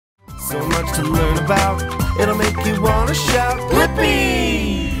so much to learn about. It'll make you want to shout,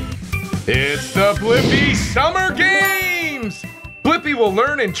 Blippi! It's the Blippi Summer Games! Blippi will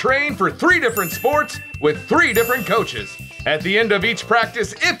learn and train for 3 different sports with 3 different coaches. At the end of each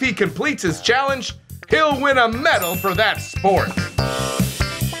practice, if he completes his challenge, he'll win a medal for that sport.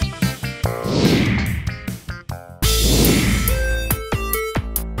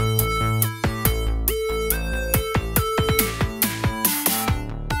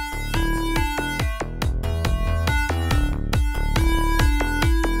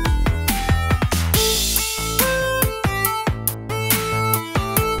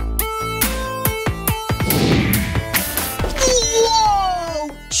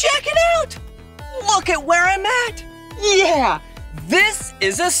 Look at where I'm at. Yeah, this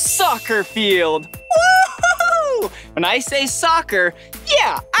is a soccer field. Woohoo! When I say soccer,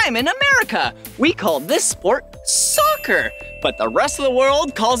 yeah, I'm in America. We call this sport soccer, but the rest of the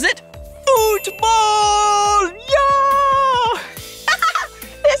world calls it football. Yeah!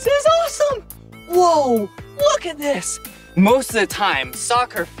 This is awesome. Whoa, look at this. Most of the time,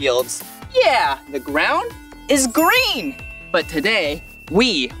 soccer fields, yeah, the ground is green. But today,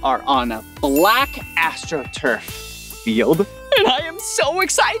 we are on a black AstroTurf field, and I am so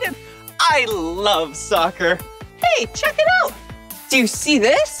excited. I love soccer. Hey, check it out. Do you see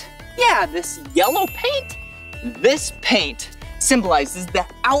this? Yeah, this yellow paint. This paint symbolizes the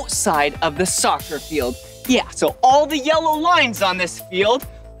outside of the soccer field. Yeah, so all the yellow lines on this field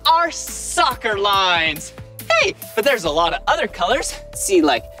are soccer lines. Hey, but there's a lot of other colors. See,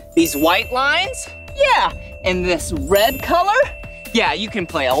 like these white lines? Yeah, and this red color? Yeah, you can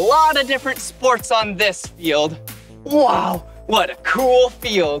play a lot of different sports on this field. Wow, what a cool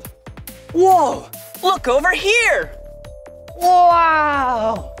field. Whoa, look over here.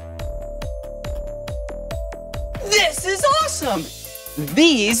 Wow. This is awesome.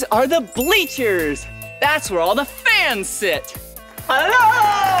 These are the bleachers. That's where all the fans sit.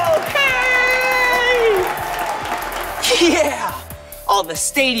 Hello, hey! Yeah, all the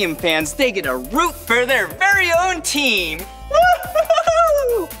stadium fans, they get to root for their very own team.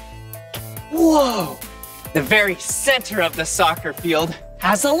 Woo-hoo-hoo! Whoa, the very center of the soccer field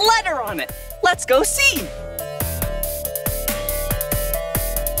has a letter on it. Let's go see.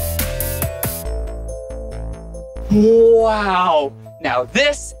 Wow, now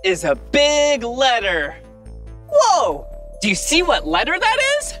this is a big letter. Whoa, do you see what letter that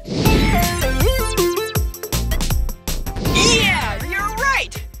is? Yeah, you're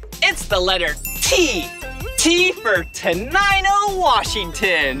right. It's the letter T. T for Tenino,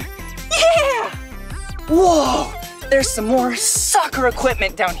 Washington. Yeah! Whoa, there's some more soccer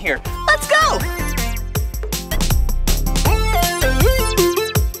equipment down here. Let's go!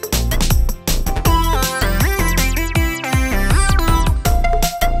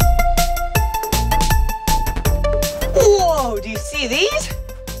 Whoa, do you see these?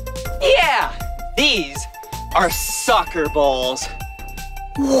 Yeah, these are soccer balls.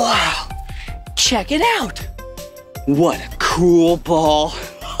 Wow, check it out. What a cool ball.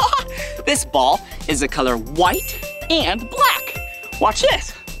 This ball is the color white and black. Watch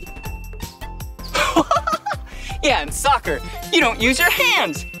this. Yeah, in soccer, you don't use your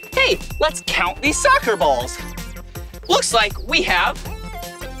hands. Hey, let's count these soccer balls. Looks like we have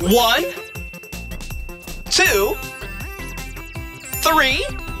 1, 2, 3,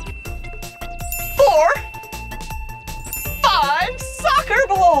 4, 5 soccer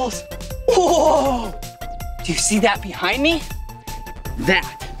balls. Whoa! Do you see that behind me? That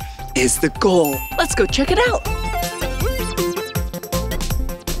is the goal. Let's go check it out.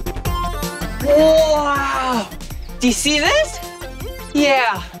 Wow! Do you see this?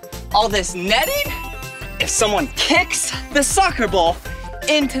 Yeah, all this netting. If someone kicks the soccer ball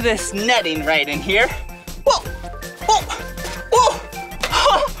into this netting right in here, whoa, whoa, whoa,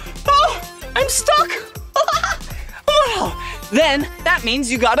 oh, I'm stuck. Wow, then that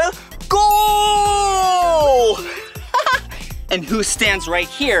means you got a goal. And who stands right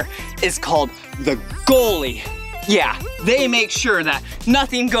here is called the goalie. Yeah, they make sure that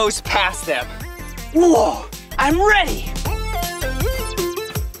nothing goes past them. Whoa, I'm ready.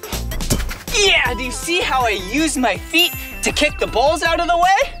 Yeah, do you see how I use my feet to kick the balls out of the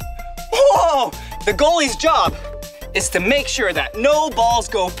way? Whoa, the goalie's job is to make sure that no balls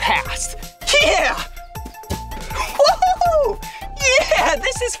go past. Yeah. Whoa, yeah,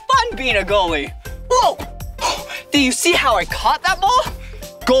 this is fun being a goalie. Whoa. Do you see how I caught that ball?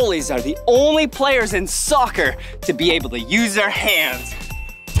 Goalies are the only players in soccer to be able to use their hands.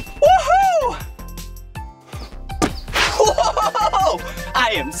 Woohoo! Whoa!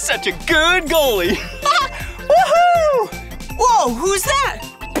 I am such a good goalie. Woohoo! Whoa, who's that?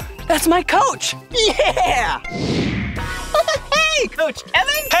 that's my coach. Yeah! Hey, Coach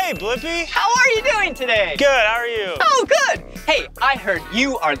Kevin. Hey, Blippi. How are you doing today? Good, how are you? Oh, good. Hey, I heard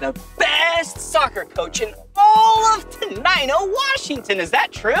you are the best soccer coach in all of Tenino, Washington. Is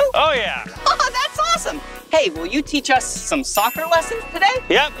that true? Oh, yeah. Oh, that's awesome. Hey, will you teach us some soccer lessons today?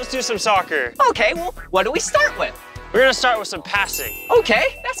 Yep, let's do some soccer. Okay, well, what do we start with? We're gonna start with some passing.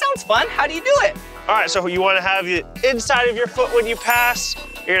 Okay, that sounds fun. How do you do it? All right, so you wanna have the inside of your foot when you pass.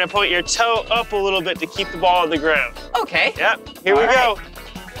 You're gonna point your toe up a little bit to keep the ball on the ground. Okay. Yep, here we go.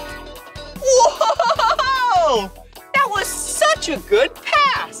 Whoa! That was such a good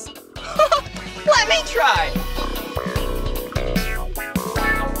pass. Let me try.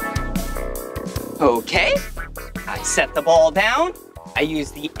 Okay, I set the ball down, I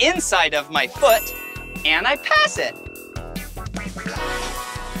use the inside of my foot, and I pass it.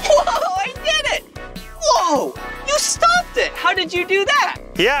 Whoa, I did it! Whoa, you stopped it. How did you do that?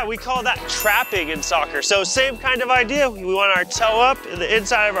 Yeah, we call that trapping in soccer. So same kind of idea. We want our toe up in the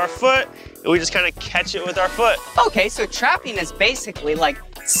inside of our foot, and we just kind of catch it with our foot. Okay, so trapping is basically like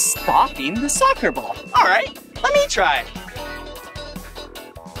stopping the soccer ball. All right, let me try.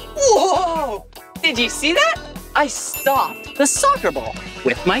 Whoa! Did you see that? I stopped the soccer ball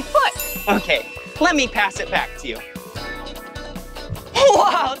with my foot. Okay, let me pass it back to you.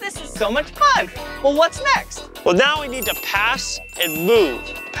 Wow, this is so much fun. Well, what's next? Well, now we need to pass and move.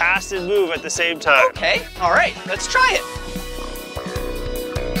 Pass and move at the same time. Okay, all right, let's try it.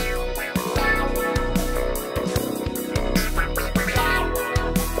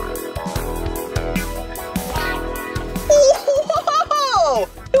 Whoa!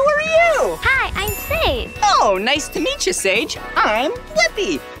 Who are you? Hi, I'm Sage. Oh, nice to meet you, Sage. I'm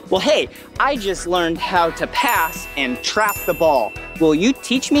Blippi. Well, hey, I just learned how to pass and trap the ball. Will you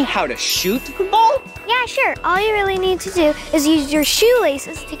teach me how to shoot the ball? Yeah, sure. All you really need to do is use your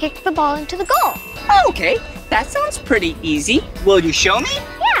shoelaces to kick the ball into the goal. Okay, that sounds pretty easy. Will you show me?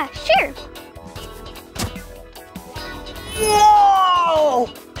 Yeah, sure. Whoa!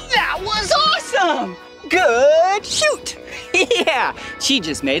 That was awesome! Good shoot! Yeah, she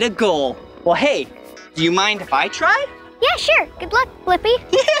just made a goal. Well, hey, do you mind if I try? Yeah, sure. Good luck, Blippi.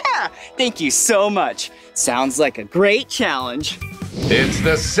 Yeah, thank you so much. Sounds like a great challenge. It's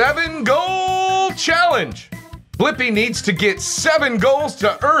the 7-goal challenge. Blippi needs to get 7 goals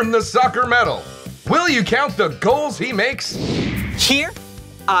to earn the soccer medal. Will you count the goals he makes? Here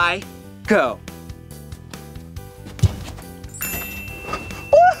I go.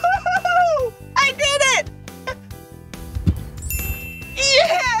 Woohoo! I did it!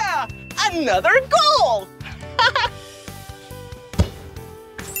 Yeah! Another goal!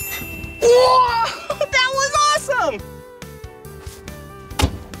 Whoa! That was awesome!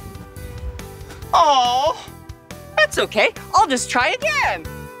 Oh, that's okay. I'll just try again.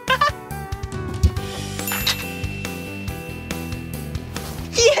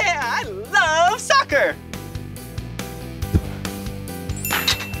 Yeah, I love soccer.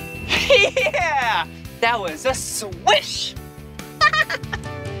 Yeah, that was a swish.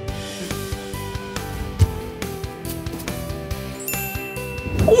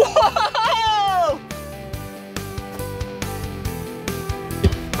 Whoa!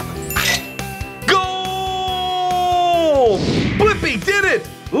 Goal! Blippi did it!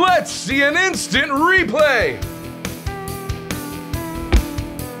 Let's see an instant replay.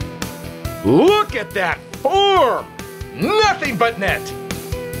 Look at that form! Nothing but net.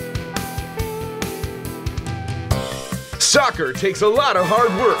 Soccer takes a lot of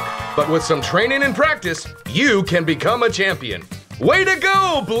hard work, but with some training and practice, you can become a champion. Way to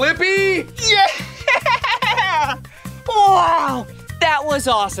go, Blippi! Yeah! Wow, that was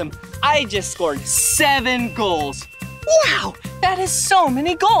awesome. I just scored 7 goals. Wow, that is so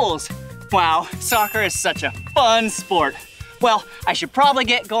many goals. Wow, soccer is such a fun sport. Well, I should probably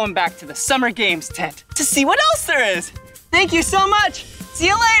get going back to the summer games tent to see what else there is. Thank you so much. See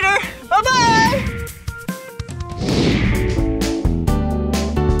you later. Bye-bye.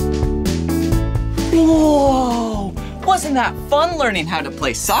 Whoa, wasn't that fun learning how to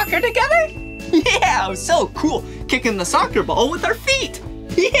play soccer together? Yeah, it was so cool kicking the soccer ball with our feet.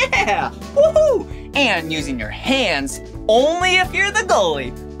 Yeah, woohoo! And using your hands only if you're the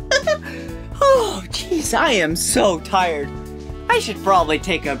goalie. Oh, geez, I am so tired. I should probably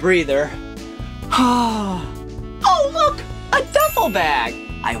take a breather. Oh, look, a duffel bag.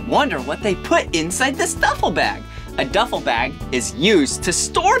 I wonder what they put inside this duffel bag. A duffel bag is used to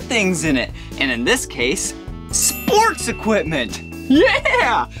store things in it, and in this case, sports equipment.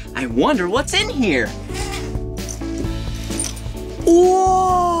 Yeah, I wonder what's in here.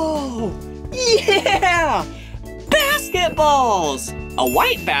 Whoa, yeah, basketballs. a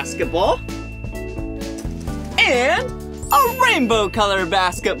white basketball, and a rainbow color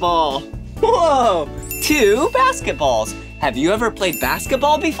basketball. Whoa, 2 basketballs. Have you ever played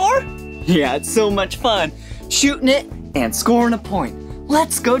basketball before? Yeah, it's so much fun. Shooting it and scoring a point.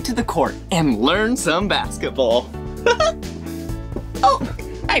 Let's go to the court and learn some basketball. Oh,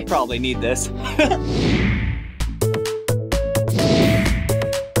 I probably need this.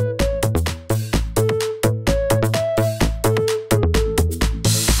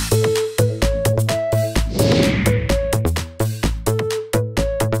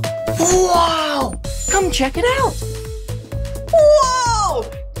 Wow, come check it out. Whoa,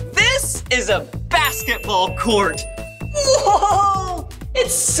 this is a basketball court. Whoa,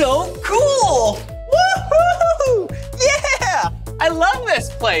 it's so cool. Woohoo! Yeah, I love this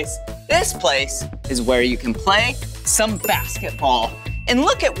place. This place is where you can play some basketball. And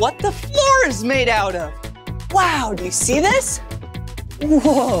look at what the floor is made out of. Wow, do you see this?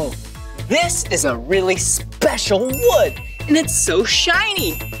 Whoa, this is a really special wood and it's so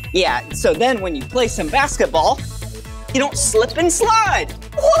shiny. Yeah, so then when you play some basketball, you don't slip and slide.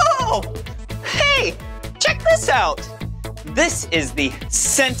 Whoa, hey, check this out. This is the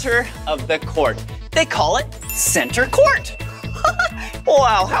center of the court. They call it center court.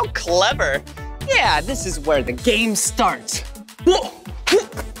 Wow, how clever. Yeah, this is where the game starts. Whoa,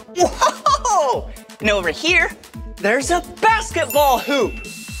 whoa, and over here, there's a basketball hoop.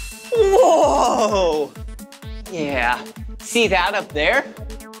 Whoa, yeah, see that up there?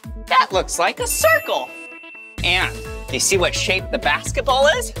 That looks like a circle. And you see what shape the basketball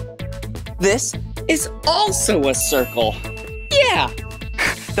is? This is also a circle. Yeah,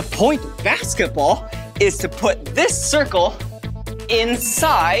 the point of basketball is to put this circle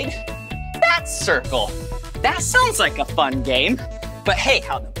inside that circle. That sounds like a fun game. But hey,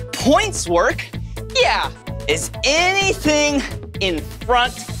 how the points work, yeah, is anything in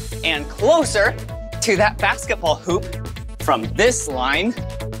front and closer to that basketball hoop from this line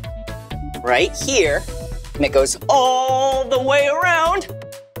right here, and it goes all the way around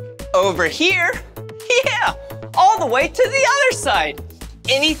over here, yeah, all the way to the other side.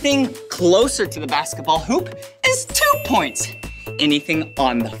 Anything closer to the basketball hoop is 2 points. Anything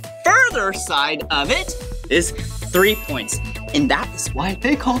on the further side of it is 3 points. And that is why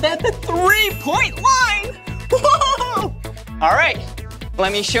they call that the 3-point line. Whoa! All right,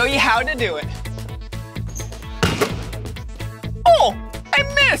 let me show you how to do it. Oh, I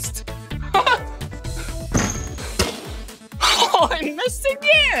missed. Oh, I missed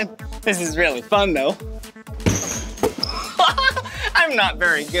again. This is really fun though. I'm not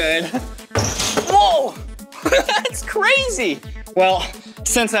very good. Whoa, that's crazy. Well,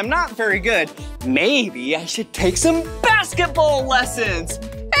 since I'm not very good, maybe I should take some basketball lessons.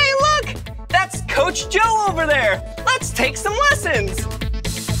 Hey, look, that's Coach Joe over there. Let's take some lessons.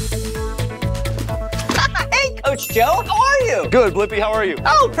 Hey, Coach Joe, how are you? Good, Blippi, how are you?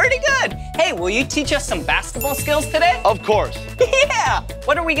 Oh, pretty good. Hey, will you teach us some basketball skills today? Of course. Yeah,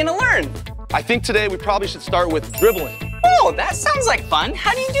 what are we gonna learn? I think today we probably should start with dribbling. Oh, that sounds like fun.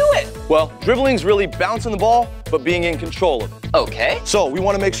 How do you do it? Well, dribbling's really bouncing the ball, but being in control of it. Okay. So we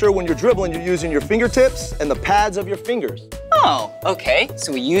want to make sure when you're dribbling, you're using your fingertips and the pads of your fingers. Oh, okay.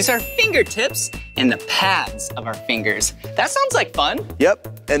 So we use our fingertips and the pads of our fingers. That sounds like fun.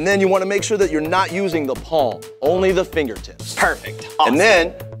 Yep, and then you want to make sure that you're not using the palm, only the fingertips. Perfect. Awesome. And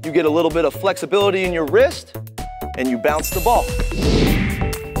then you get a little bit of flexibility in your wrist, and you bounce the ball.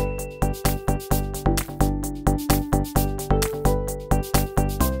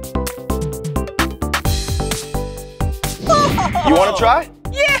 You want to try?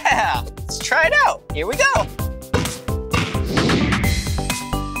 Yeah, let's try it out. Here we go.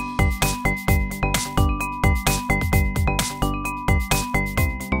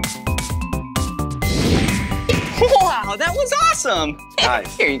 Wow, that was awesome.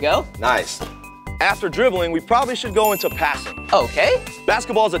 Nice. Here you go. Nice. After dribbling, we probably should go into passing. Okay.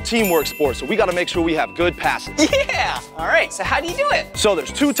 Basketball is a teamwork sport, so we got to make sure we have good passes. Yeah. All right, so how do you do it? So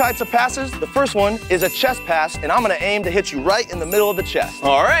there's 2 types of passes. The first one is a chest pass, and I'm going to aim to hit you right in the middle of the chest.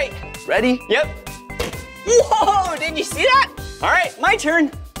 All right. Ready? Yep. Whoa, did you see that? All right, my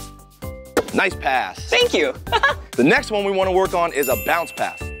turn. Nice pass. Thank you. The next one we want to work on is a bounce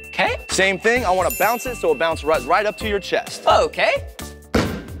pass. Okay. Same thing, I want to bounce it so it bounces right up to your chest. Okay.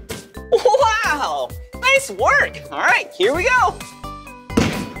 Wow, nice work. All right, here we go.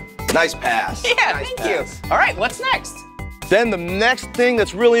 Nice pass. Yeah, nice thank pass. you. All right, what's next? Then the next thing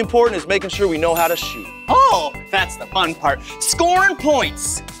that's really important is making sure we know how to shoot. Oh, that's the fun part. Scoring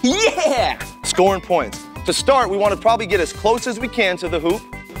points. Yeah. Scoring points. To start, we want to probably get as close as we can to the hoop.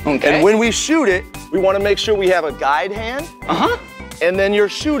 Okay. And when we shoot it, we want to make sure we have a guide hand. Uh-huh. and then your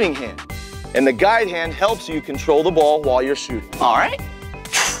shooting hand. And the guide hand helps you control the ball while you're shooting. All right.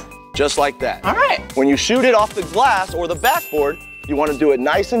 Just like that. All right. When you shoot it off the glass or the backboard, you want to do it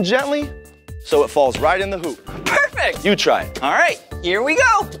nice and gently so it falls right in the hoop. Perfect. You try it. All right, here we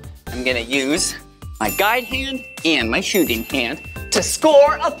go. I'm gonna use my guide hand and my shooting hand to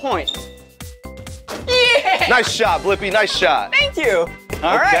score a point. Yeah! Nice shot, Blippi, nice shot. Thank you.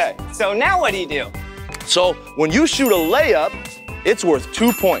 All right, so now what do you do? So when you shoot a layup, it's worth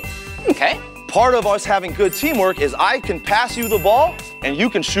 2 points. Okay. Part of us having good teamwork is I can pass you the ball and you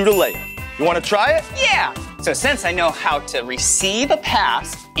can shoot a layup. You want to try it? Yeah. So since I know how to receive a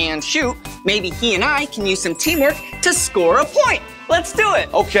pass and shoot, maybe he and I can use some teamwork to score a point. Let's do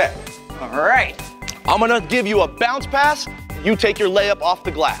it. Okay. All right. I'm gonna give you a bounce pass. You take your layup off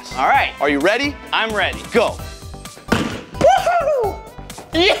the glass. All right. Are you ready? I'm ready. Go. Woohoo!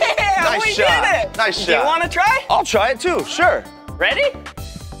 Yeah, Nice we shot. did it. Nice Do you shot. want to try? I'll try it too, sure. Ready?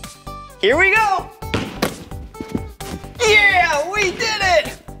 Here we go. Yeah, we did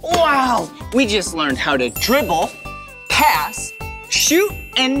it. Wow, we just learned how to dribble, pass, shoot,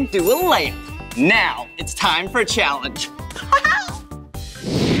 and do a layup. Now it's time for a challenge.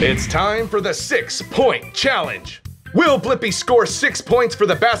 It's time for the 6-point challenge. Will Blippi score 6 points for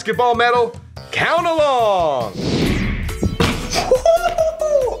the basketball medal? Count along.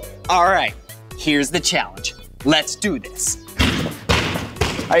 All right, here's the challenge. Let's do this.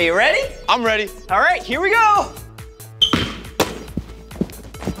 Are you ready? I'm ready. All right, here we go.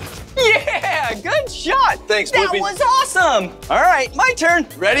 Yeah, good shot. Thanks, That Blippi. was awesome. All right, my turn.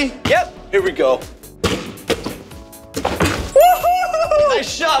 Ready? Yep. Here we go. Woohoo! Nice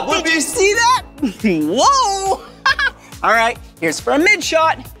shot, Did you Blippi. see that? Whoa! All right, here's for a mid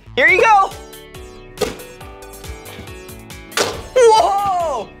shot. Here you go.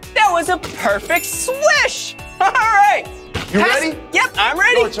 Whoa! That was a perfect swish. All right. You ready? Yep, I'm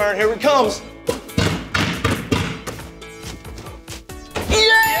ready. Your turn, here it comes.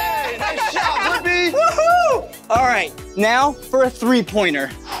 Yeah! Nice shot, Blippi. Woohoo! All right, now for a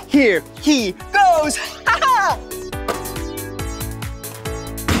three-pointer. Here he goes.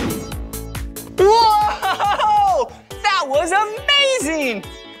 Whoa! That was amazing.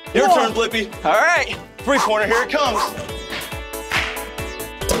 Your Whoa. turn, Blippi. All right. Three-pointer, here it comes.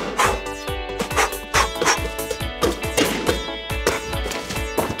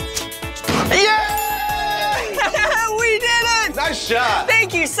 Yeah! We did it! Nice shot.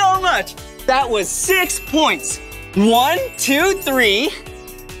 Thank you so much. That was 6 points. 1, 2, 3,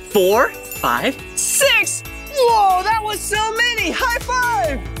 4, 5, 6. Whoa, that was so many. High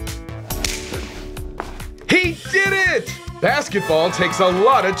five. He did it! Basketball takes a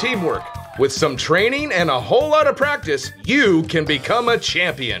lot of teamwork. With some training and a whole lot of practice, you can become a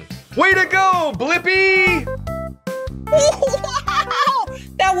champion. Way to go, Blippi! Wow!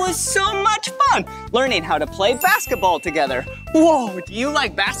 That was so much fun, learning how to play basketball together. Whoa, do you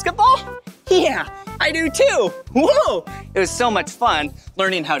like basketball? Yeah, I do too. Whoa! It was so much fun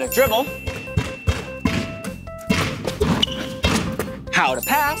learning how to dribble, how to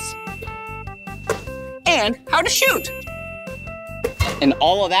pass, and how to shoot. And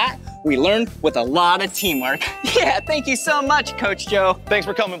all of that we learned with a lot of teamwork. Yeah, thank you so much, Coach Joe. Thanks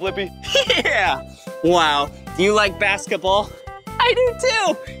for coming, Blippi. Yeah! Wow, do you like basketball? I do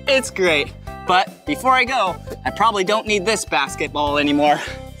too, it's great. But before I go, I probably don't need this basketball anymore.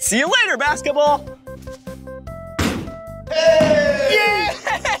 See you later, basketball! Hey! Yeah!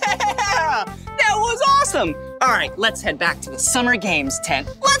 That was awesome! All right, let's head back to the Summer Games tent.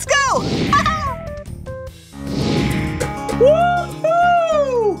 Let's go!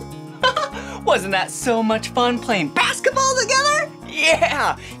 Woohoo! Wasn't that so much fun playing basketball together?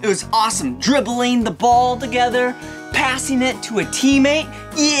 Yeah, it was awesome dribbling the ball together, passing it to a teammate,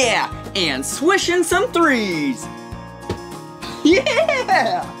 yeah, and swishing some threes.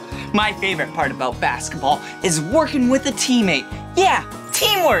 Yeah! My favorite part about basketball is working with a teammate. Yeah,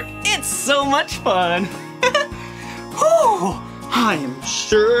 teamwork, it's so much fun. Whew, I am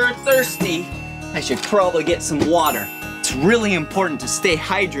sure thirsty. I should probably get some water. It's really important to stay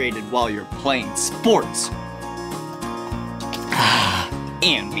hydrated while you're playing sports.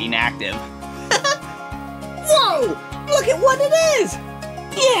 And being active. Whoa, look at what it is.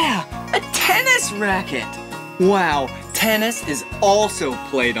 Yeah, a tennis racket. Wow, tennis is also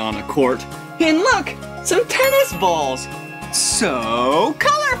played on a court. And look, some tennis balls. So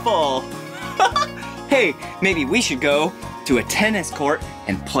colorful. Hey, maybe we should go to a tennis court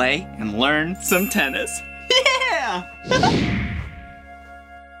and play and learn some tennis. Yeah!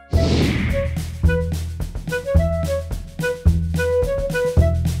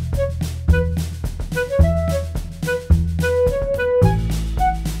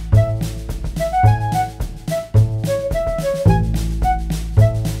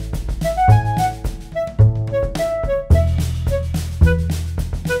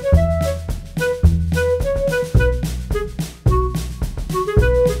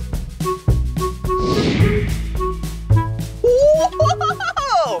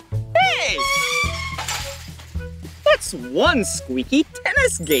 one squeaky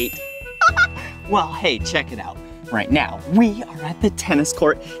tennis gate. Well, hey, check it out. Right now, we are at the tennis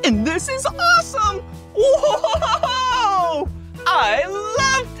court, and this is awesome! Whoa! I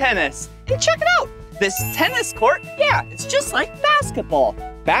love tennis. And check it out. This tennis court, yeah, it's just like basketball.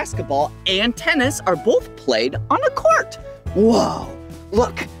 Basketball and tennis are both played on a court. Whoa,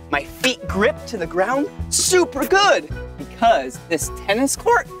 look, my feet grip to the ground super good because this tennis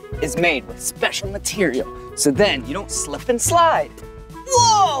court is made with special material, so then you don't slip and slide.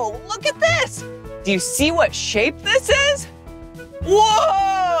 Whoa, look at this. Do you see what shape this is?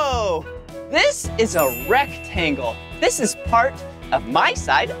 Whoa! This is a rectangle. This is part of my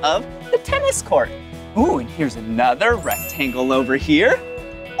side of the tennis court. Ooh, and here's another rectangle over here.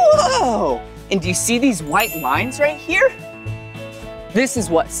 Whoa! And do you see these white lines right here? This is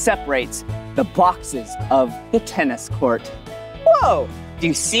what separates the boxes of the tennis court. Whoa! Do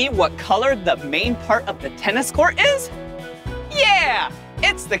you see what color the main part of the tennis court is? Yeah!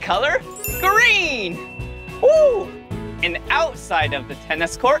 It's the color green! Woo! And outside of the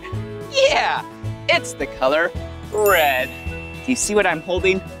tennis court, yeah! It's the color red. Do you see what I'm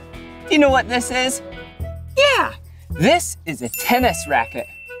holding? Do you know what this is? Yeah! This is a tennis racket.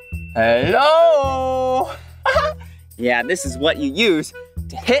 Hello! Yeah, this is what you use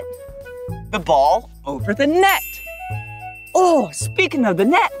to hit the ball over the net. Oh, speaking of the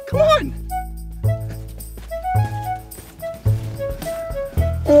net, come on.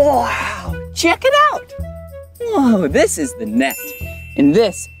 Wow, check it out. Whoa, this is the net. And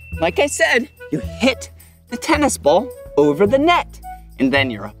this, like I said, you hit the tennis ball over the net. And then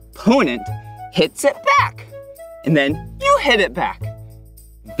your opponent hits it back. And then you hit it back.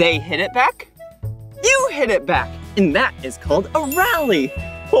 They hit it back. You hit it back. And that is called a rally.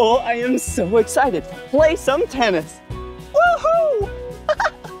 Oh, I am so excited to play some tennis. Woohoo!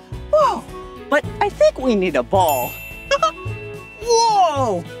 Whoa, but I think we need a ball.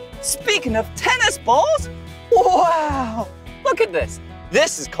 Whoa! Speaking of tennis balls, wow! Look at this.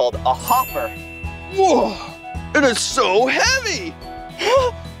 This is called a hopper. Whoa, it is so heavy.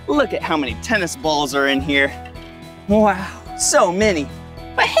 Look at how many tennis balls are in here. Wow, so many.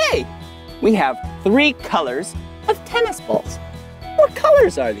 But hey, we have 3 colors of tennis balls. What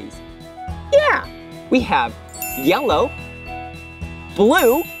colors are these? Yeah, we have yellow,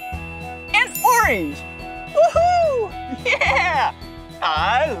 blue, and orange. Woohoo! Yeah!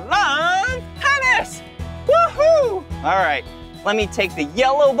 I love tennis! Woohoo! All right, let me take the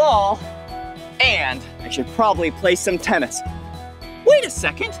yellow ball and I should probably play some tennis. Wait a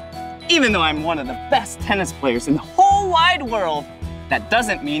second. Even though I'm one of the best tennis players in the whole wide world, that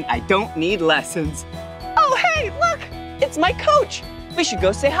doesn't mean I don't need lessons. Oh, hey, look, it's my coach. We should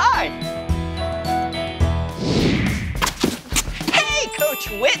go say hi. Hey, Coach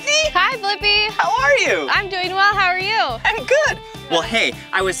Whitney. Hi, Blippi. How are you? I'm doing well. How are you? I'm good. Well, hey,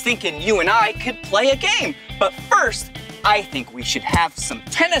 I was thinking you and I could play a game. But first, I think we should have some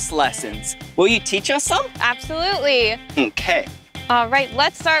tennis lessons. Will you teach us some? Absolutely. Okay. All right,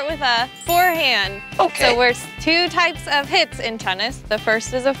 let's start with a forehand. Okay. So there's 2 types of hits in tennis. The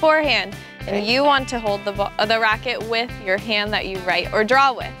first is a forehand. And you want to hold the racket with your hand that you write or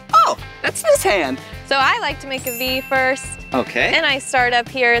draw with. Oh, that's this hand. So I like to make a V first. Okay. And I start up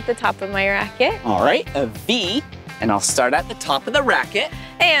here at the top of my racket. All right, a V. And I'll start at the top of the racket.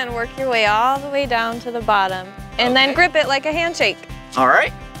 And work your way all the way down to the bottom. And then grip it like a handshake. All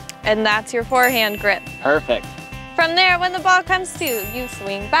right. And that's your forehand grip. Perfect. From there, when the ball comes to, you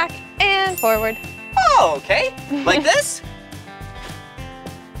swing back and forward. Oh, okay. Like this?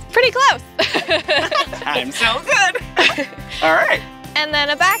 Pretty close. I'm so good. All right. And then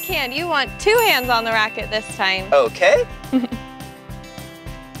a backhand. You want 2 hands on the racket this time. Okay.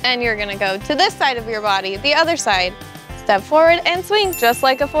 And you're gonna go to this side of your body, the other side. Step forward and swing just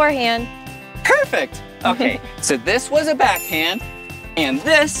like a forehand. Perfect. Okay, so this was a backhand, and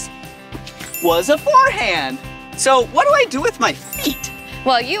this was a forehand. So what do I do with my feet?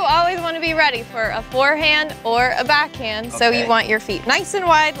 Well, you always want to be ready for a forehand or a backhand, so you want your feet nice and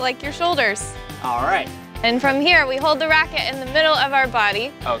wide like your shoulders. All right. And from here, we hold the racket in the middle of our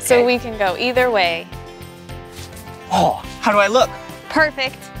body, so we can go either way. Oh, how do I look?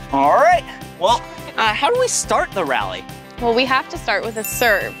 Perfect. All right. Well, how do we start the rally? Well, we have to start with a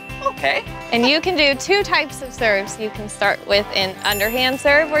serve. Okay. And you can do 2 types of serves. You can start with an underhand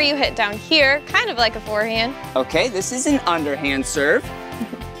serve where you hit down here, kind of like a forehand. Okay, this is an underhand serve.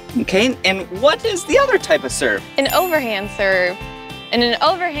 Okay, and what is the other type of serve? An overhand serve. In an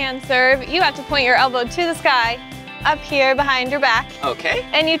overhand serve, you have to point your elbow to the sky, up here behind your back. Okay.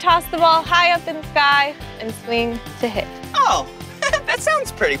 And you toss the ball high up in the sky and swing to hit. Oh, that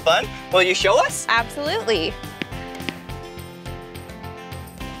sounds pretty fun. Will you show us? Absolutely.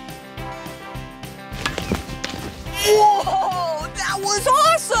 Whoa, that was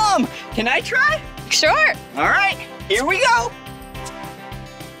awesome! Can I try? Sure. All right, here we go.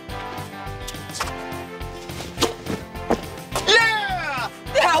 Yeah,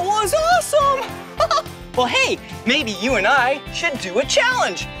 that was awesome! Well, hey, maybe you and I should do a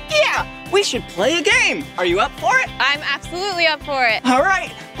challenge. Yeah, we should play a game. Are you up for it? I'm absolutely up for it. All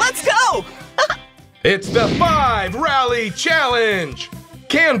right, let's go. It's the 5 Rally Challenge.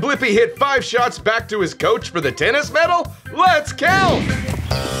 Can Blippi hit 5 shots back to his coach for the tennis medal? Let's count.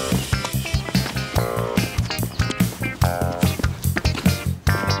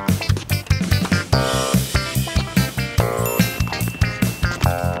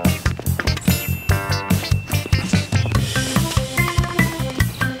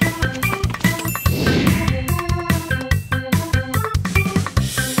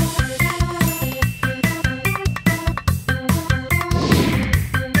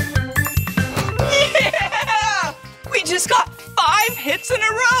 Got 5 hits in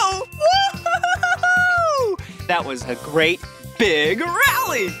a row. Woo-hoo-hoo-hoo! That was a great big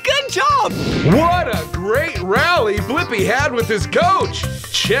rally. Good job. What a great rally Blippi had with his coach.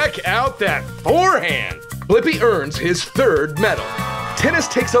 Check out that forehand. Blippi earns his 3rd medal. Tennis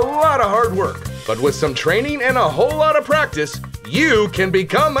takes a lot of hard work, but with some training and a whole lot of practice, you can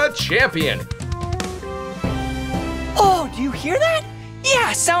become a champion. Oh, do you hear that?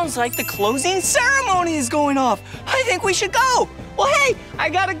 Yeah, sounds like the closing ceremony is going off. I think we should go. Well, hey, I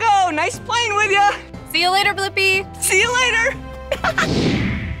gotta go. Nice playing with ya. See you later, Blippi. See you later.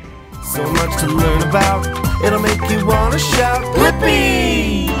 So much to learn about, it'll make you wanna shout,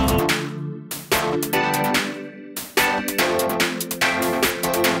 Blippi!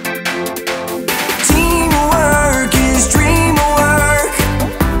 Teamwork is dream work.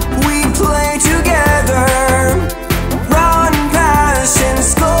 We play together. Run, pass, and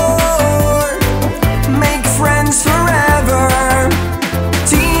score. Make friends forever.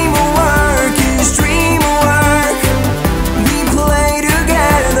 Teamwork is dream work. We play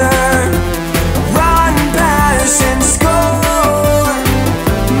together. Run, pass, and score.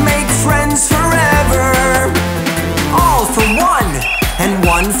 Make friends forever. All for one and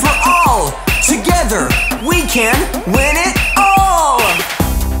one for all. Together we can win it all.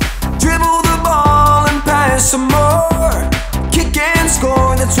 Dribble the ball and pass some more. Kick and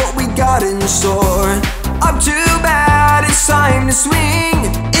score, that's what we got in store. Up to bat, it's time to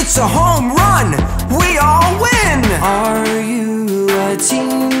swing. It's a home run, we all win. Are you a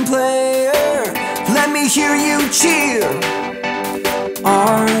team player? Let me hear you cheer.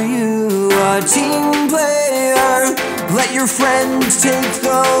 Are you a team player? Let your friends take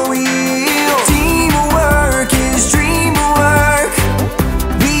the wheel. Teamwork is dream work.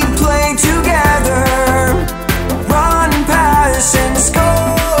 We play together. Run, pass, and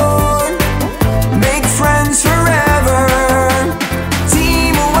score. Make friends forever.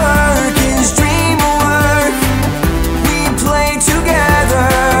 Teamwork is dream work. We play together.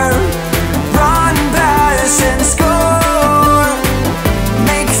 Run, pass, and score.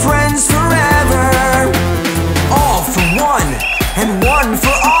 Make friends forever. All for one and one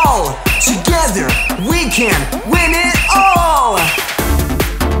for all. Together we can win it all.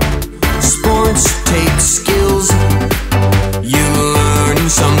 Sports take skills. You learn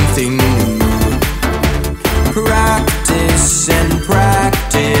something new. Practice and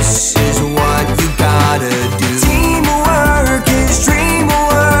practice is what you gotta do. Teamwork is dream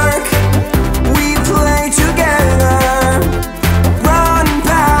work. We play together. Run,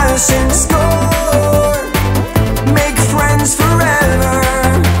 pass, and score. Make friends forever.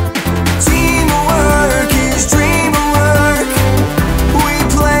 Teamwork is dream work. We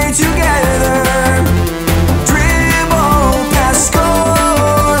play together. Dribble, pass,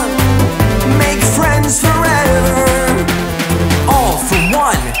 score. Make friends forever. All for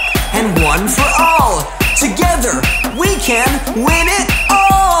one and one for all. Together we can win it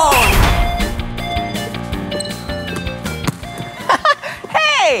all.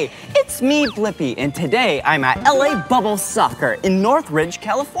 Hey, it's me, Blippi, and today I'm at LA Bubble Soccer in Northridge,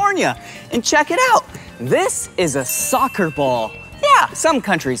 California. And check it out, this is a soccer ball. Yeah, some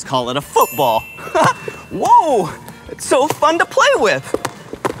countries call it a football. Whoa, it's so fun to play with.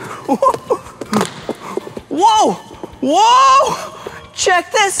 Whoa, whoa,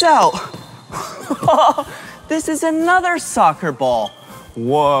 check this out. This is another soccer ball.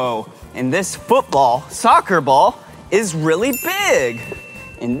 Whoa, and this soccer ball, is really big.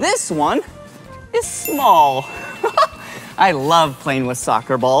 And this one is small. I love playing with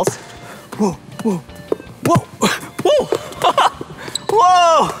soccer balls. Whoa, whoa, whoa, whoa,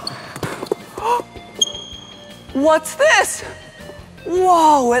 whoa. What's this?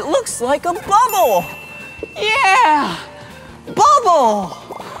 Whoa, it looks like a bubble. Yeah! Bubble!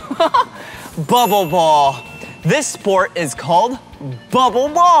 Bubble ball. This sport is called bubble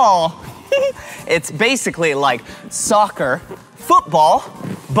ball. It's basically like soccer, football,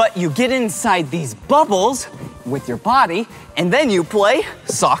 but you get inside these bubbles with your body, and then you play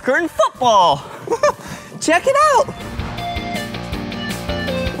soccer and football. Check it out.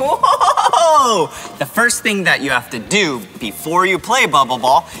 Whoa! The first thing that you have to do before you play bubble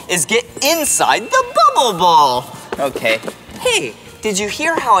ball is get inside the bubble ball. Okay. Hey, did you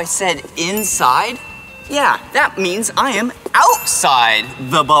hear how I said inside? Yeah, that means I am outside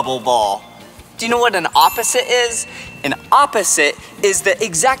the bubble ball. Do you know what an opposite is? An opposite is the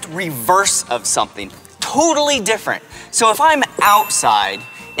exact reverse of something. Totally different. So if I'm outside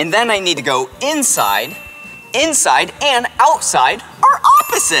and then I need to go inside, inside and outside are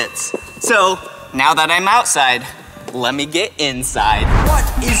opposites. So now that I'm outside, let me get inside. What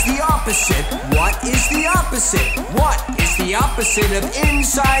is the opposite? What is the opposite? What is the opposite of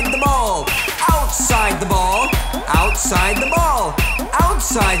inside the ball? Outside the ball. Outside the ball.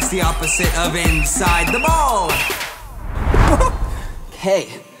 Outside's the opposite of inside the ball.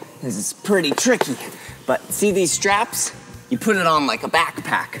 Hey, this is pretty tricky, but see these straps? You put it on like a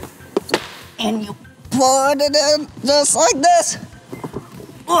backpack, and you put it in just like this.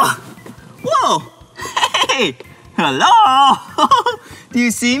 Whoa, whoa, hey, hello, do you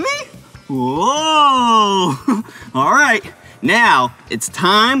see me? Whoa, all right, now it's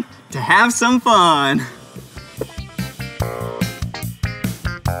time to have some fun.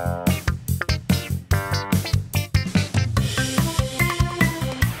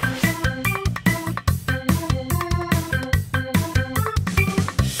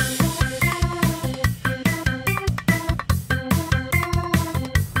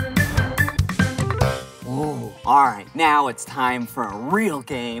 All right, now it's time for a real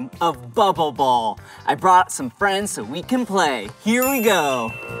game of bubble ball. I brought some friends so we can play. Here we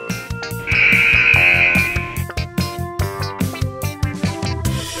go.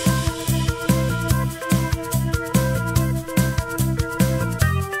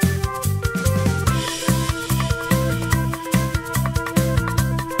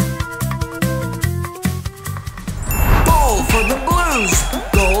 Goal for the Blues.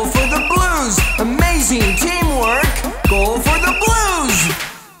 Goal for the Blues. Amazing teamwork. Goal for the Blues.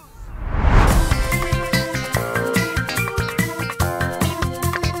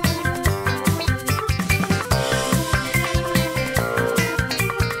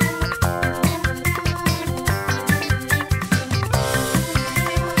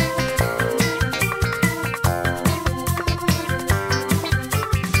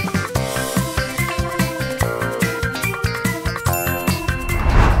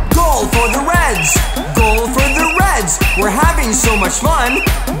 Goal for the Reds. Goal for the Reds. We're having so much fun.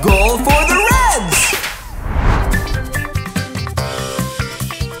 Goal for the Reds.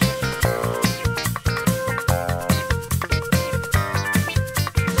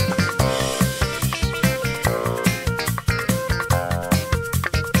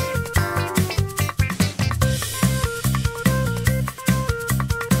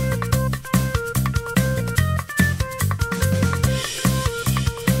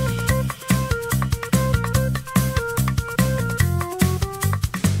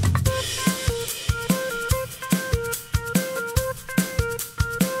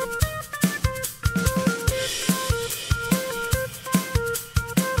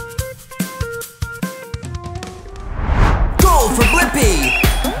 Goal for Blippi!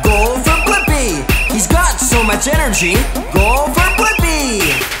 Goal for Blippi! He's got so much energy! Goal for Blippi!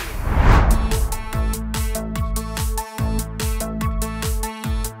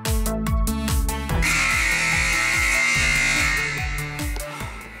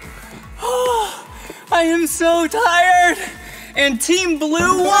 I am so tired, and Team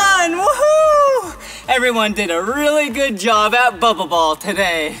Blue won, woohoo! Everyone did a really good job at bubble ball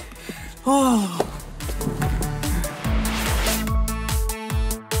today. Oh.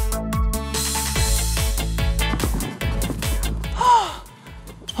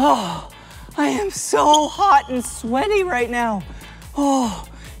 Oh, I am so hot and sweaty right now. Oh,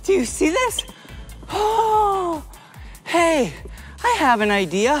 do you see this? Oh, hey, I have an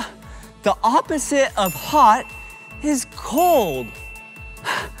idea. The opposite of hot is cold.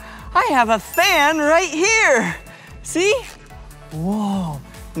 I have a fan right here. See? Whoa,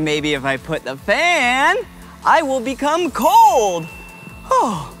 maybe if I put the fan, I will become cold.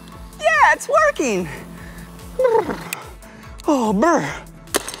 Oh, yeah, it's working. Oh, brr.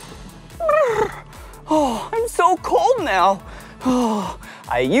 Oh, I'm so cold now. Oh,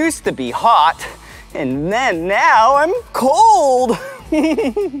 I used to be hot, and then now I'm cold.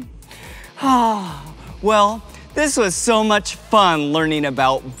 Ah, Well, this was so much fun learning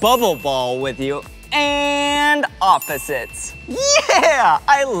about bubble ball with you and opposites. Yeah,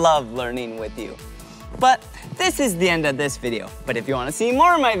 I love learning with you. But this is the end of this video. But if you want to see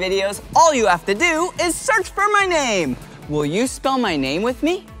more of my videos, all you have to do is search for my name. Will you spell my name with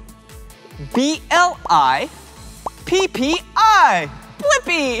me? B-L-I-P-P-I.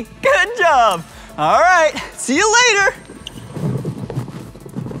 Blippi. Good job. All right, see you later.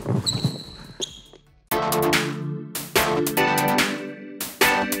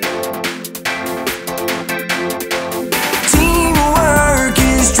 Teamwork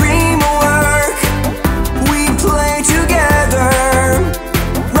is dreamwork. We play together.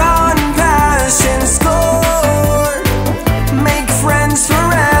 Run, pass, and score. Make friends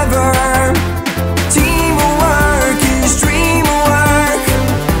forever. Teamwork is dreamwork.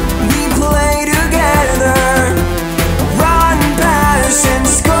 We play together. Run, pass, and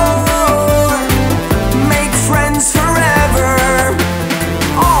score. Make friends forever.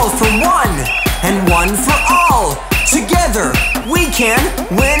 All for one and one for all. Together we can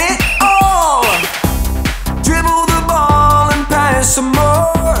win it all. Dribble the ball and pass some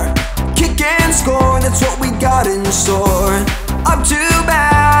more. Kick and score, that's what we got in store. Up to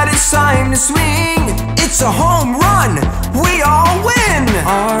bat, it's time to swing. It's a home run, we all win.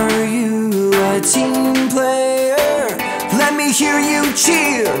 Are you a team player? Let me hear you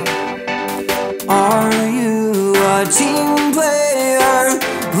cheer. Are you a team player?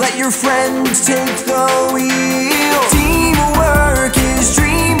 Let your friends take the wheel. Teamwork is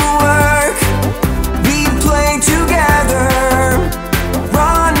dreamwork. We play together.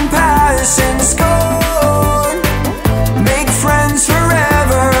 Run, pass, and score. Make friends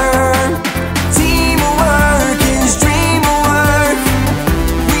forever. Teamwork is dreamwork.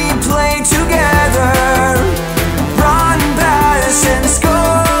 We play together. Run, pass, and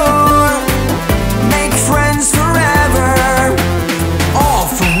score. Make friends forever. All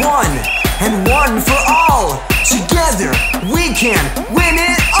for one and one for all. Together we can win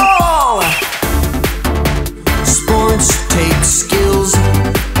it all. Sports take skills.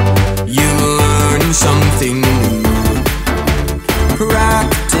 You learn something new.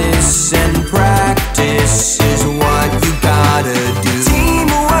 Practice and practice is what you gotta do.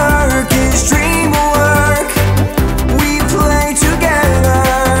 Teamwork is dreamwork. We play together.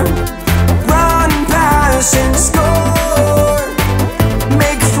 Run, pass, and score.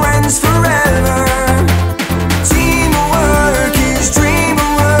 Make friends forever. Teamwork is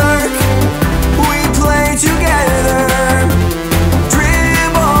dreamwork. We play together.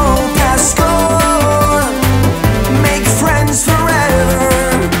 Dribble, pass, score. Make friends forever.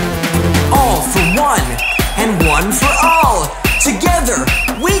 All for one and one for all. Together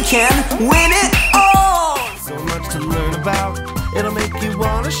we can win it all. So much to learn about, it'll make you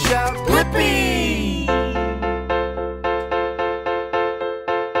wanna shout, Blippi!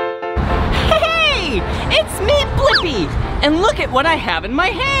 Hey, it's me, Blippi. And look at what I have in my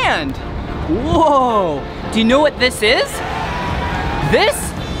hand. Whoa, do you know what this is? This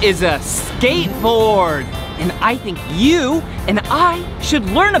is a skateboard. And I think you and I should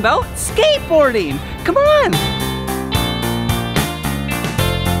learn about skateboarding. Come on.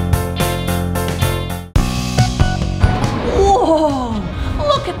 Whoa,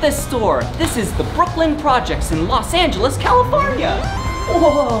 look at this store. This is the Brooklyn Projects in Los Angeles, California.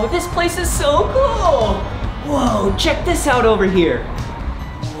 Whoa, this place is so cool. Whoa, check this out over here.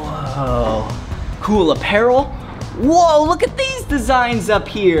 Whoa, cool apparel. Whoa, look at these designs up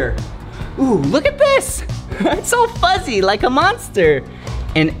here. Ooh, look at this. It's so fuzzy, like a monster.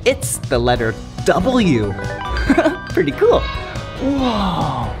 And it's the letter W. Pretty cool.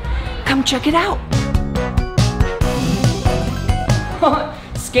 Whoa, come check it out.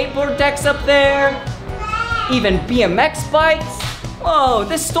 Skateboard decks up there. Even BMX bikes. Whoa,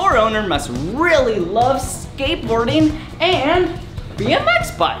 this store owner must really love skateboarding and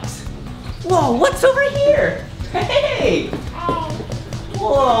BMX bikes. Whoa, what's over here? Hey!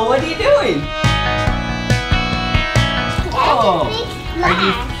 Whoa, what are you doing? Whoa, are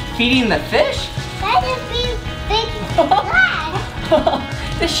you feeding the fish?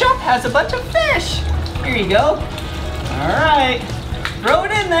 The shop has a bunch of fish. Here you go. All right, throw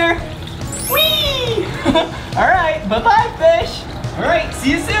it in there. Whee! All right, bye-bye, fish. All right,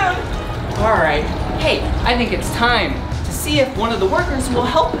 see you soon. All right, hey, I think it's time to see if one of the workers will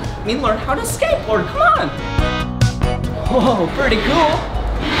help me learn how to skateboard. Come on. Whoa, pretty cool.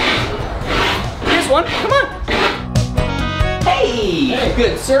 Here's one, come on. Hey,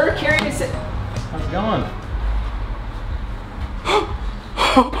 good sir, carry this. How's it going?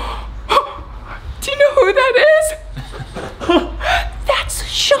 Do you know who that is? That's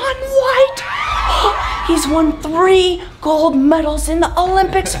Shaun White. He's won 3 gold medals in the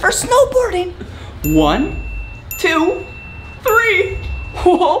Olympics for snowboarding. 1, 2, 3.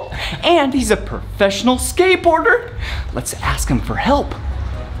 Whoa, and he's a professional skateboarder. Let's ask him for help.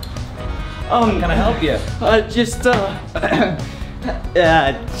 How can I help you?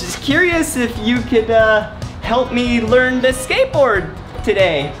 Just curious if you could help me learn to skateboard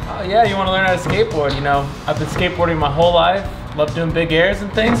today. Oh yeah, you want to learn how to skateboard? You know, I've been skateboarding my whole life. Love doing big airs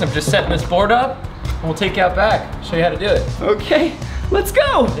and things. I'm just setting this board up, and we'll take you out back. Show you how to do it. Okay, let's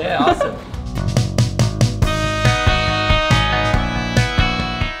go. Yeah, awesome.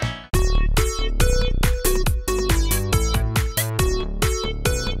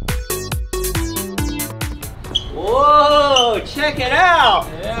 Whoa, check it out.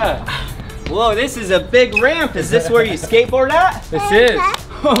 Yeah. Whoa, this is a big ramp. Is this where you skateboard at? This is.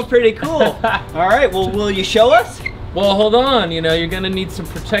 Oh, pretty cool. All right, well, will you show us? Well, hold on. You know, you're gonna need some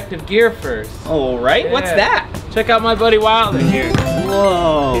protective gear first. All right, Yeah. what's that? Check out my buddy Wilder here.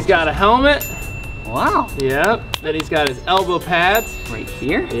 Whoa. He's got a helmet. Wow. Yep. Then he's got his elbow pads. Right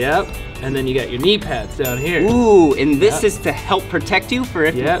here? Yep. And then you got your knee pads down here. Ooh, and this is to help protect you for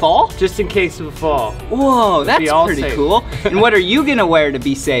if you Yep. fall? Just in case of a fall. Whoa, that's be all pretty safe. cool. And what are you gonna wear to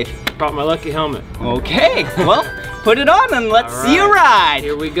be safe? Brought my lucky helmet. Okay, well, put it on and let's All see you right. ride.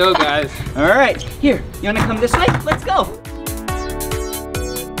 Here we go, guys. All right, here, you wanna come this way? Let's go.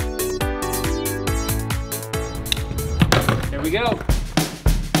 Here we go.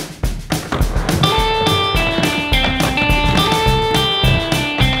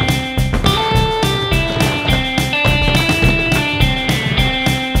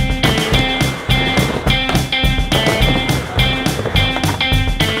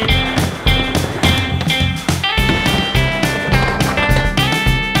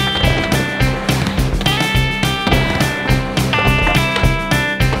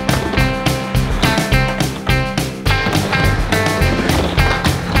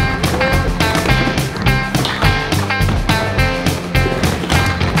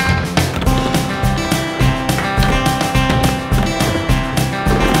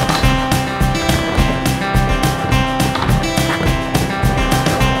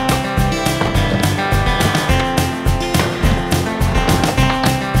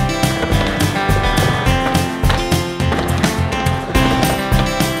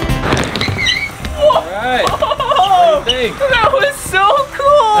 That was so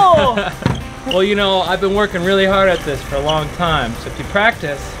cool! Well, you know, I've been working really hard at this for a long time, so if you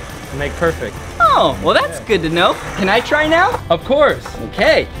practice, you make perfect. Oh, well that's good to know. Can I try now? Of course.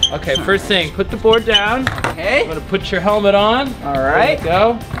 Okay. Okay, first thing, put the board down. Okay. I'm gonna put your helmet on. All right. There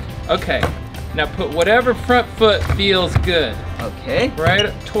you go. Okay, now put whatever front foot feels good. Okay.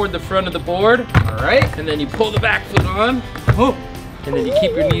 Right toward the front of the board. All right. And then you pull the back foot on. Oh. And then you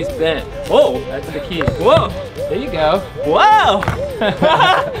keep your knees bent. Whoa. That's the key. Whoa. There you go. Wow.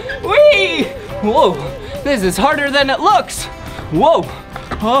 Whee. Whoa. This is harder than it looks. Whoa.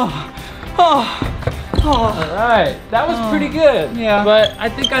 Oh. Oh. All right, that was pretty good. Yeah. But I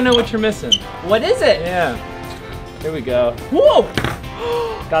think I know what you're missing. What is it? Yeah. Here we go. Whoa.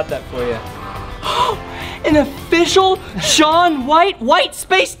 Got that for you. An official Shaun White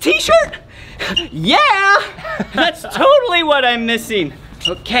space t-shirt? Yeah! That's totally what I'm missing.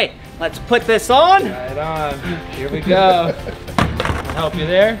 Okay, let's put this on. Right on. Here we go. Help you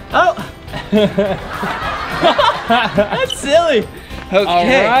there? Oh. That's silly. Okay. All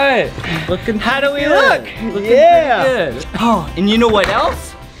right. Looking How do we good. look? Looking Yeah. pretty good. Oh, and you know what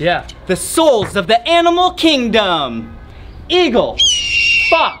else? Yeah. The souls of the animal kingdom. Eagle,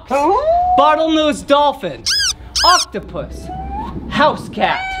 fox, bottlenose dolphin, octopus, house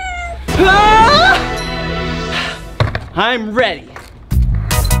cat. Ah! I'm ready.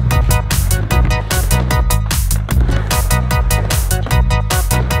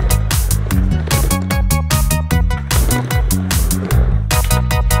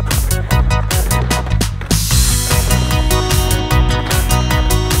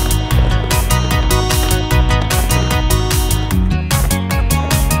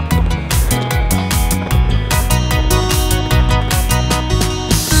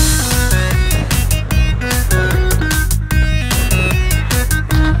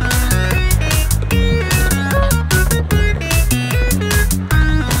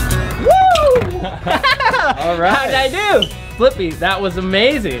 All right. How did I do? Blippi, that was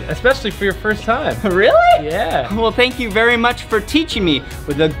amazing, especially for your first time. Really? Yeah. Well, thank you very much for teaching me.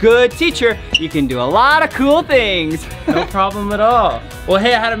 With a good teacher, you can do a lot of cool things. No problem at all. Well,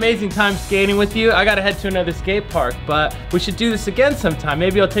 hey, I had an amazing time skating with you. I gotta head to another skate park, but we should do this again sometime.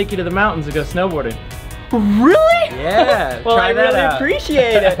 Maybe I'll take you to the mountains and go snowboarding. Really? Yeah, Well, try I that really out.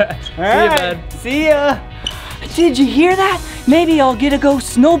 appreciate it. See All ya, right, bud. see ya. Did you hear that? Maybe I'll get to go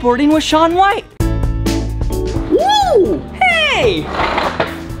snowboarding with Shaun White. Woo! Hey!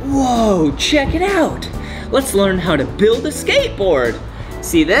 Whoa, check it out. Let's learn how to build a skateboard.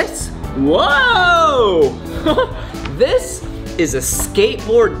 See this? Whoa! This is a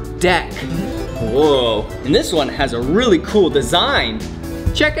skateboard deck. Whoa, and this one has a really cool design.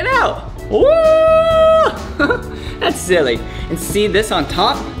 Check it out. Whoa! That's silly. And see this on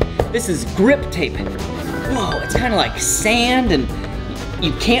top? This is grip tape. Whoa, it's kind of like sand and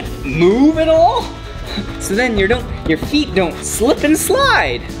you can't move at all. So then your feet don't slip and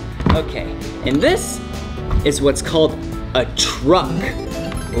slide. Okay, and this is what's called a truck.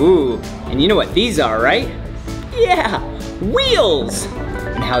 Ooh, and you know what these are, right? Yeah, wheels.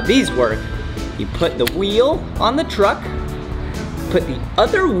 And how these work, you put the wheel on the truck, put the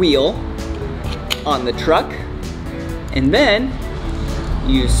other wheel on the truck, and then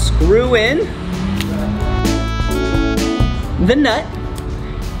you screw in the nut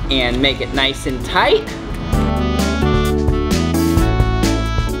and make it nice and tight.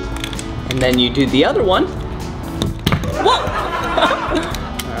 And then you do the other one. Whoa!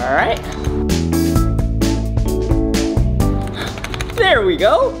 All right. There we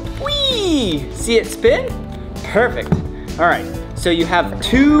go. Whee! See it spin? Perfect. All right, so you have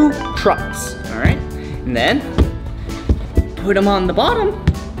 2 trucks, all right? And then put them on the bottom.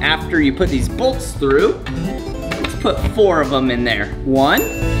 After you put these bolts through, let's put 4 of them in there. 1,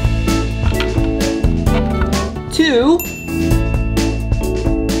 2,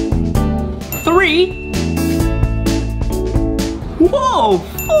 3. Whoa,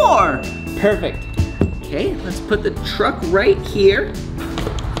 4. Perfect. Okay, let's put the truck right here.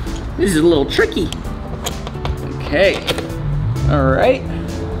 This is a little tricky. Okay, all right.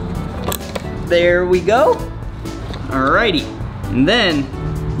 There we go. Alrighty, and then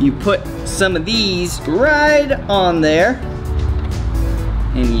you put some of these right on there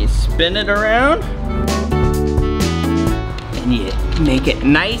and you spin it around and you make it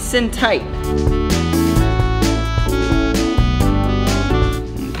nice and tight.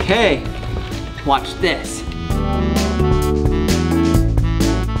 Okay, watch this.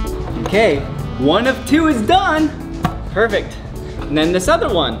 Okay, 1 of 2 is done. Perfect. And then this other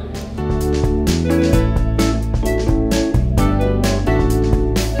one.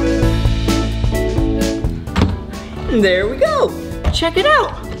 And there we go. Check it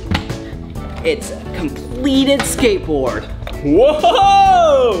out. It's a completed skateboard.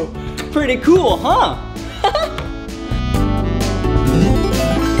 Whoa! Pretty cool, huh?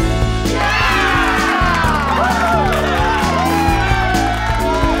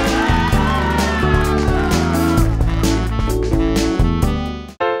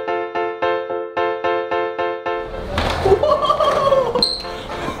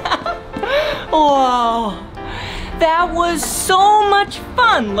 Wow, that was so much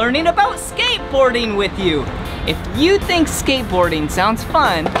fun learning about skateboarding with you. If you think skateboarding sounds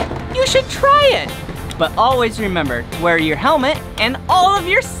fun, you should try it. But always remember to wear your helmet and all of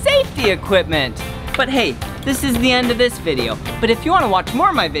your safety equipment. But hey, this is the end of this video. But if you want to watch more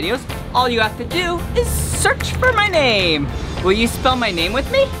of my videos, all you have to do is search for my name. Will you spell my name with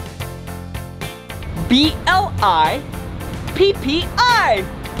me? B-L-I-P-P-I,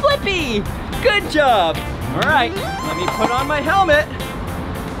 Blippi. Good job. All right, let me put on my helmet.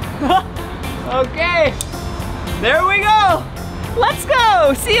 Okay, there we go. Let's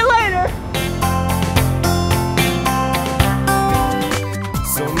go, see you later.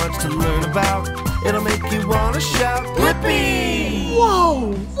 So much to learn about, it'll make you wanna shout, Blippi!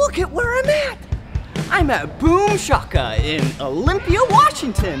 Whoa, look at where I'm at. I'm at Boom Shaka in Olympia,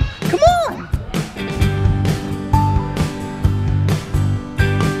 Washington. Come on.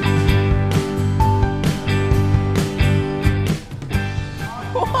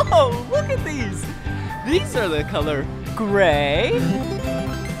 Whoa, look at these. These are the color gray,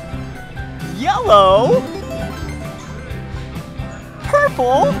 yellow,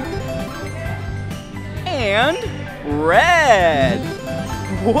 purple, and red.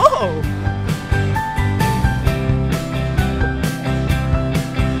 Whoa.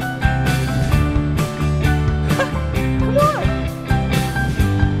 Come on.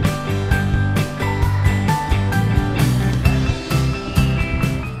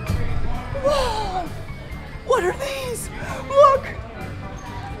 Whoa. What are these? Look.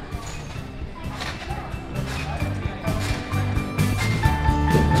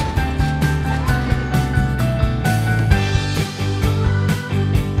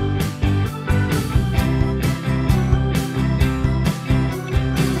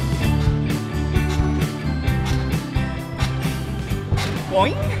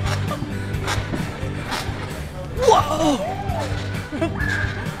 Boing. Whoa!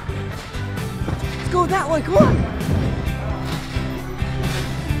 Let's go that way, come on.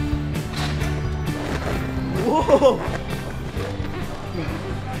 Whoa!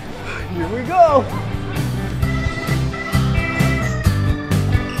 Here we go.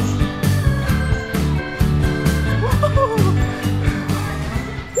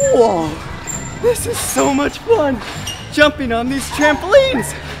 Whoa! This is so much fun! Jumping on these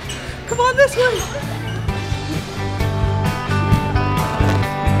trampolines! Come on this way!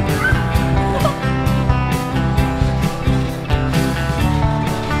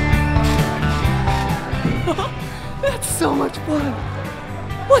 That's so much fun!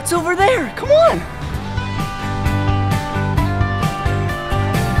 What's over there? Come on!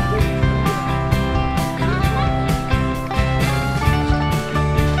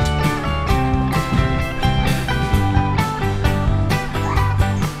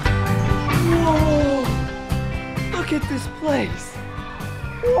 Look at this place.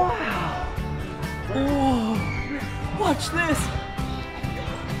 Wow. Whoa. Watch this.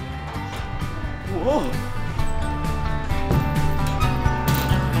 Whoa.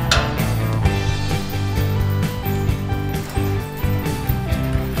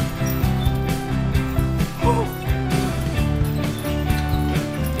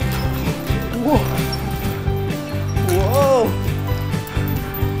 Whoa. Whoa.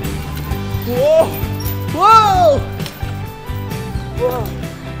 Whoa. Whoa! Whoa!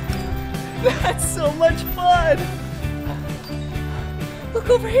 That's so much fun! Look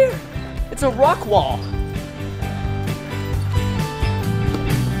over here! It's a rock wall!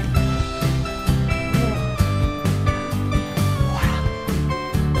 Wow!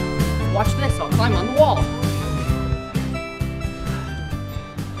 Watch this, I'll climb on the wall!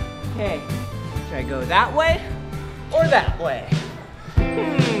 Okay, should I go that way or that way?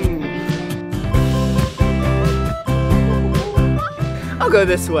 I'll go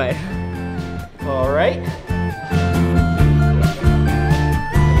this way. All right.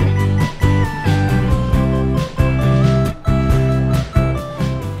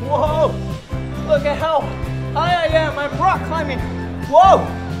 Whoa! Look at how high I am. I'm rock climbing. Whoa!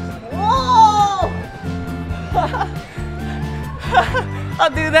 Whoa!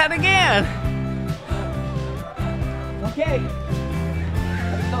 I'll do that again. Okay.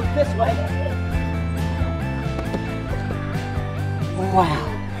 Let's go this way. Wow.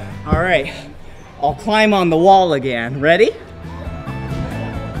 All right, I'll climb on the wall again. Ready?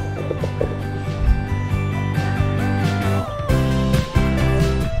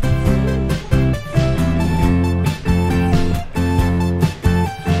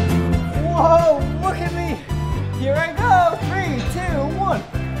 Whoa, look at me. Here I go. 3, 2, 1.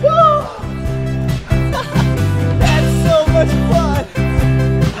 Whoa! That's so much fun.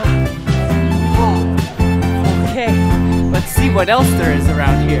 Okay. Let's see what else there is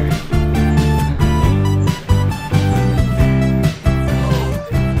around here.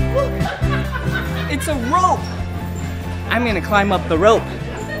 Look, it's a rope. I'm gonna climb up the rope.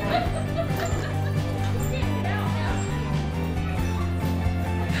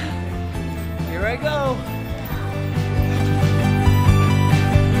 Here I go.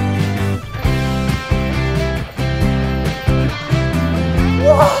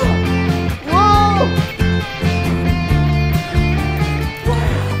 Whoa! Whoa!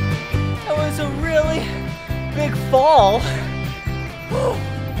 Big fall.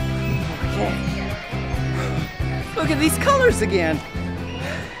 Okay. Look at these colors again.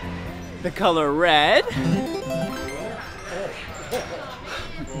 The color red,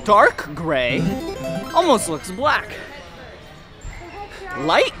 dark gray, almost looks black,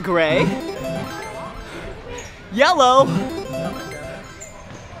 light gray, yellow,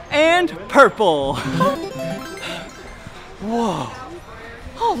 and purple. Whoa.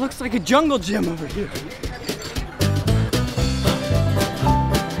 Oh, looks like a jungle gym over here.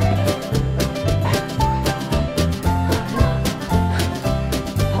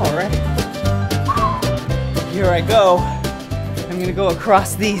 All right. Here I go. I'm gonna go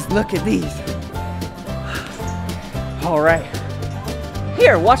across these. Look at these. All right.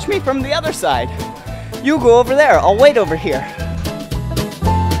 Here, watch me from the other side. You go over there. I'll wait over here.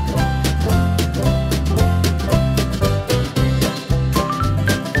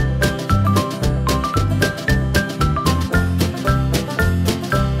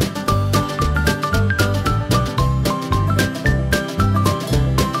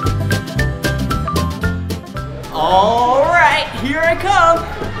 All right, here I come.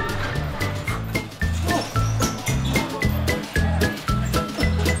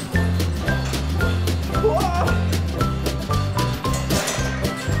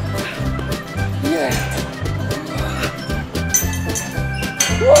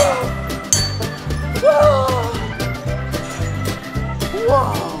 Whoa! Whoa!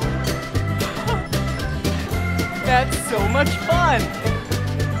 Whoa! That's so much fun!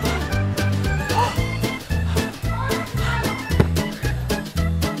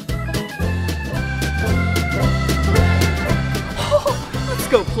 Let's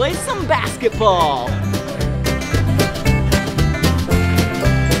go play some basketball!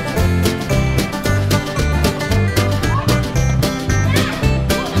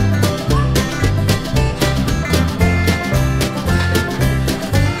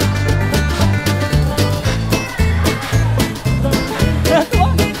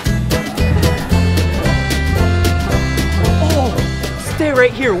 Stay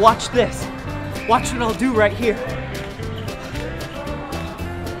right here, watch this. Watch what I'll do right here.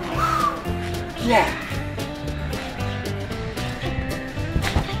 Yeah.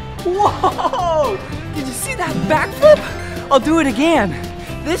 Whoa! Did you see that backflip? I'll do it again.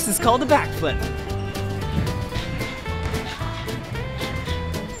 This is called a backflip.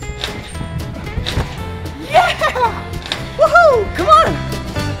 Yeah! Woohoo! Come on!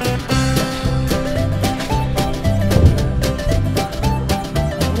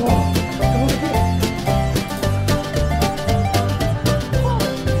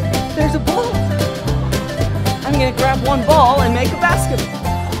 There's a ball. I'm gonna grab one ball and make a basket.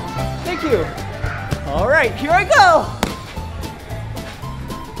 Thank you. All right, here I go.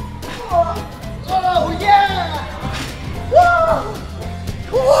 Oh yeah! Whoa!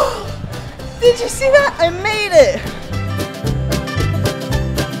 Whoa! Did you see that? I made it.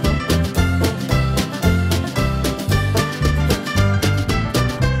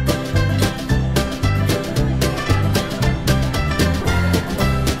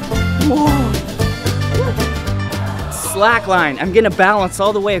 Whoa. Slack line. I'm gonna balance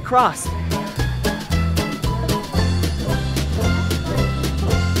all the way across.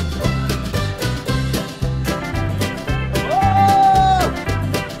 Whoa.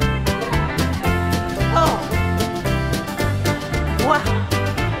 Oh. Wow.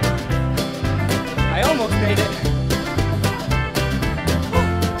 I almost made it.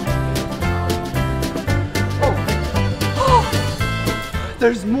 Oh.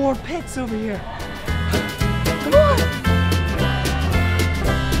 There's more pits over here. Come on.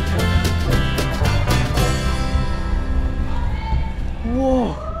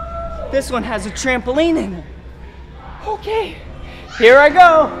 Whoa, this one has a trampoline in it. Okay, here I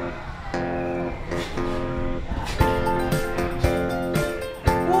go.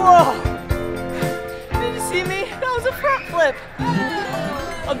 Whoa, did you see me? That was a front flip.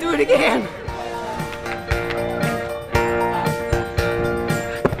 I'll do it again.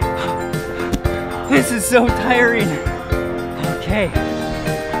 This is so tiring. Okay,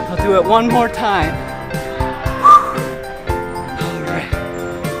 I'll do it one more time. All right,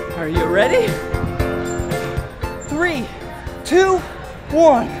 are you ready? 3, 2,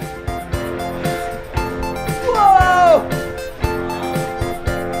 1. Whoa!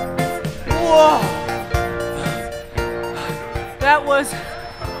 Whoa! That was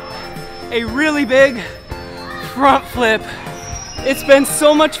a really big front flip. It's been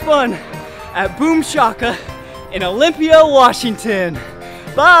so much fun at Boom Shaka in Olympia, Washington.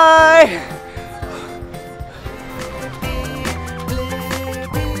 Bye!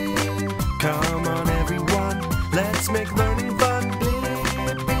 Come on everyone, let's make learning fun.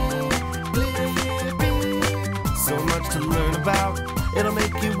 So much to learn about, it'll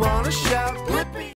make you wanna shout. Blippi.